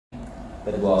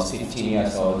that was 15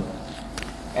 years old.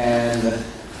 And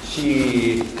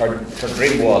her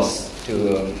dream was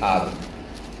to have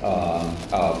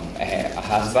a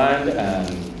husband and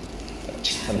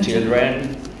some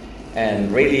children.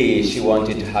 And really, she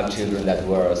wanted to have children that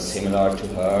were similar to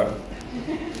her.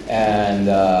 And,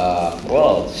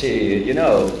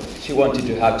 she wanted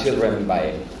to have children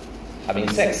by having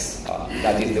sex.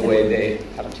 That is the way they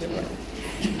have children.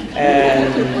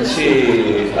 And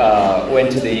she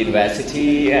went to the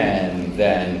university, and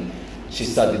then she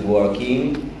started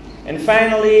working. And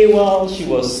finally, she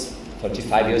was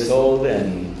 35 years old,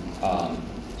 and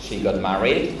she got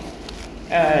married.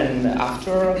 And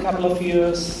after a couple of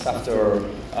years, after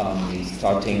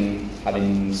starting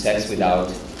having sex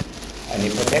without any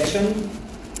protection,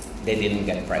 they didn't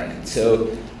get pregnant. So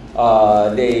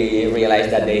they realized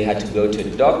that they had to go to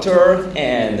the doctor,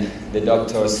 and the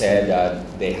doctor said that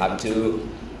they had to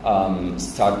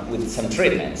start with some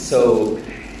treatment. So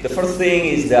the first thing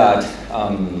is that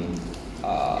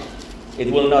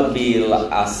it will not be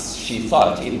as she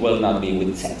thought. It will not be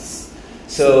with sex.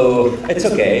 So it's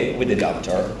okay with the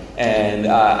doctor, and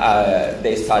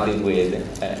they started with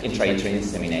intrauterine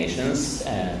inseminations,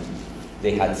 and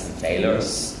they had some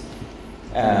failures,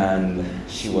 and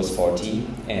she was 40,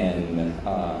 and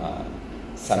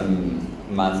some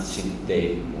months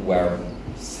they were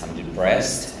some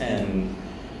depressed, and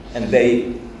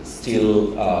they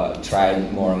still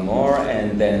tried more and more,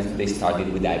 and then they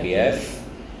started with IVF.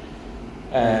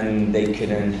 And they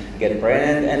couldn't get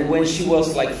pregnant. And when she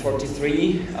was like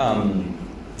 43,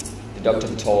 the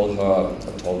doctor told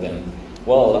them,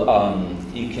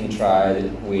 you can try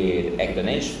it with egg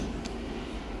donation.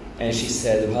 And she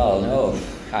said, well, no,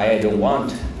 I don't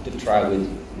want to try with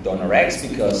donor eggs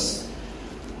because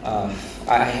I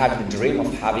had the dream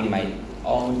of having my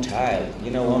own child.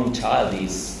 Own child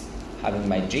is having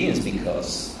my genes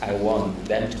because I want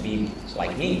them to be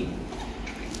like me.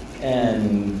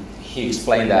 And he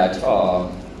explained that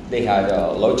they had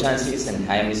low chances and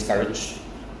high miscarriage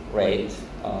rate,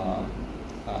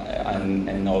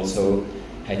 and also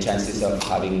high chances of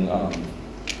having a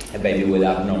baby with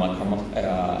abnormal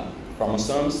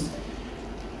chromosomes.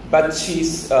 But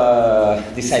she's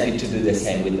decided to do the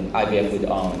same with IVF with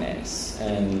own eggs.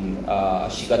 And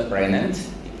she got pregnant.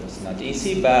 It was not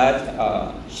easy, but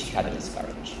she had a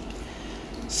miscarriage.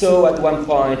 So at one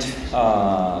point,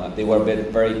 they were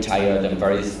very tired and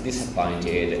very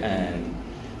disappointed, and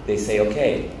they say,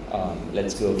 okay,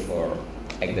 let's go for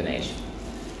egg donation.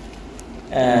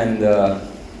 And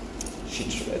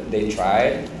they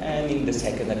tried, and in the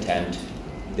second attempt,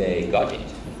 they got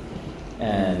it.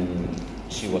 And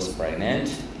she was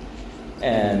pregnant,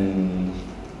 and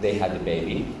they had the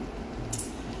baby.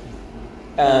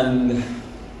 And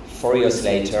 4 years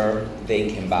later, they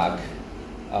came back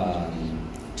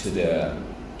to the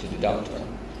doctor,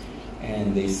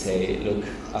 and they say, look,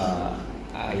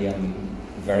 I am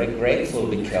very grateful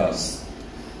because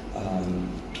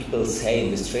people say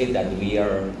in the street that we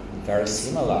are very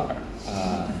similar.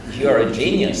 You are a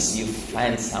genius. You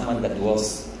find someone that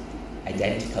was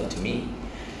identical to me.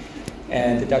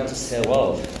 And the doctor said,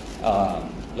 well,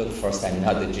 look, first, I'm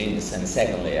not a genius, and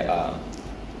secondly,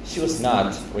 she was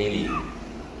not really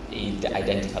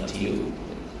identical to you.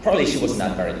 Probably she was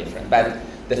not very different, but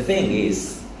the thing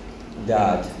is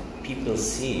that people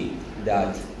see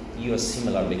that you are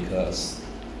similar because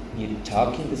you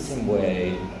talk in the same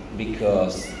way,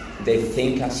 because they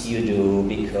think as you do,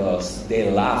 because they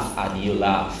laugh and you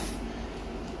laugh.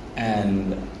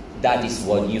 And that is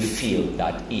what you feel,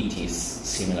 that it is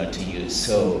similar to you.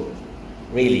 So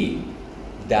really,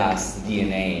 does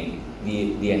DNA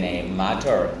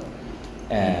matter?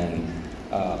 And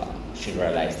she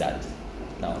realized that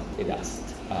no, it doesn't.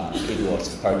 It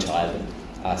was her child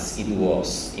as it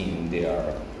was in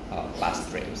their past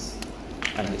dreams.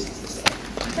 And this is the same.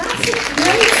 That's